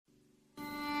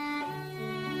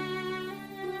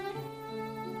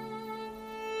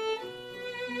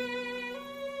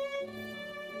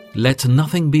Let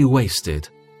Nothing Be Wasted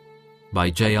by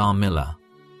J.R. Miller.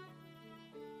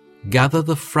 Gather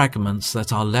the fragments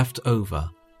that are left over.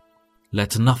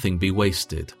 Let nothing be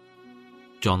wasted.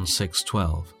 John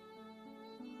 6:12.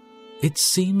 It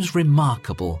seems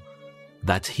remarkable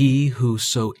that he who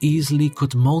so easily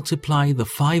could multiply the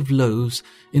 5 loaves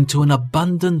into an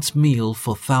abundant meal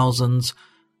for thousands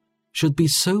should be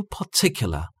so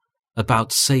particular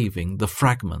about saving the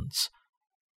fragments.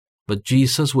 But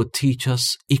Jesus would teach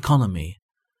us economy.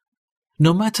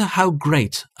 No matter how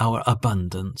great our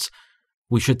abundance,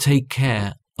 we should take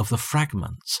care of the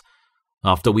fragments.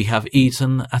 After we have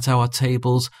eaten at our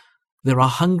tables, there are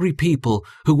hungry people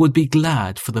who would be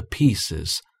glad for the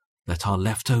pieces that are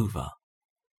left over.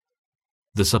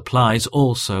 This applies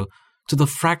also to the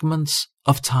fragments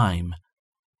of time.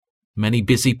 Many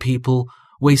busy people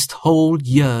waste whole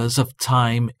years of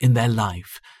time in their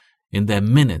life, in their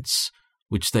minutes,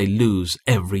 which they lose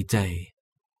every day.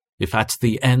 If at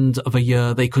the end of a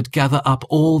year they could gather up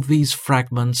all these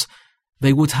fragments,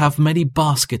 they would have many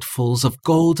basketfuls of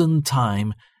golden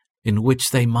time in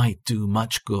which they might do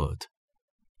much good.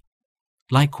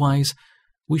 Likewise,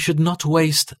 we should not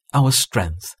waste our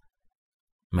strength.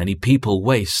 Many people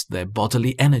waste their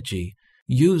bodily energy,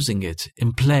 using it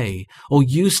in play or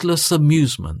useless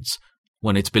amusements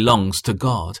when it belongs to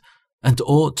God and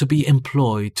ought to be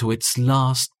employed to its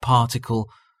last particle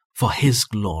for His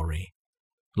glory.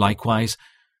 Likewise,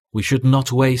 we should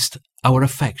not waste our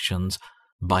affections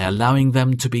by allowing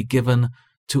them to be given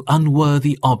to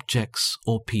unworthy objects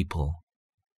or people.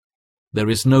 There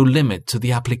is no limit to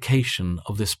the application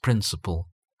of this principle.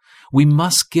 We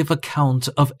must give account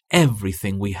of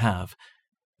everything we have,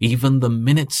 even the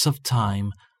minutes of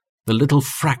time, the little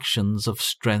fractions of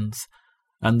strength,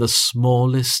 and the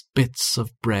smallest bits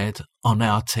of bread on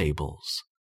our tables.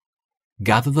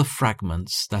 Gather the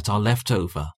fragments that are left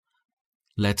over.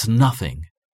 Let nothing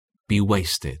be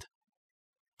wasted.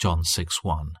 John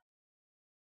 6:1.